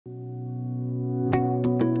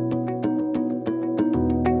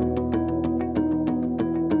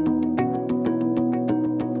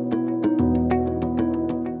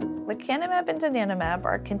Lecanemab and Donanemab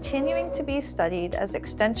are continuing to be studied as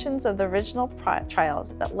extensions of the original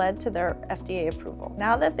trials that led to their FDA approval.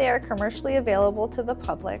 Now that they are commercially available to the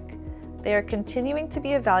public, they are continuing to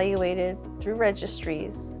be evaluated through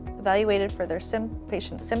registries, evaluated for their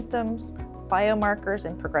patient symptoms, biomarkers,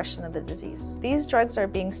 and progression of the disease. These drugs are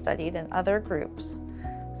being studied in other groups,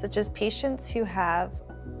 such as patients who have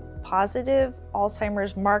positive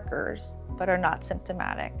Alzheimer's markers but are not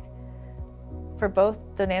symptomatic, for both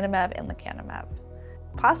donanemab and lecanemab.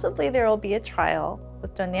 Possibly there will be a trial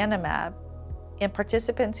with donanemab in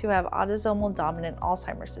participants who have Autosomal Dominant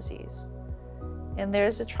Alzheimer's disease. And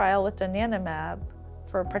there's a trial with donanemab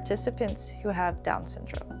for participants who have Down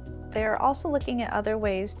syndrome. They are also looking at other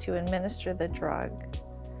ways to administer the drug.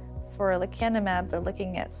 For lecanemab, they're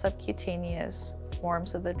looking at subcutaneous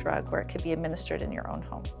forms of the drug where it could be administered in your own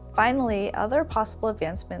home. Finally, other possible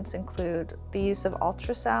advancements include the use of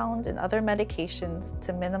ultrasound and other medications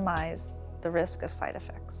to minimize the risk of side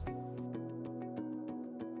effects.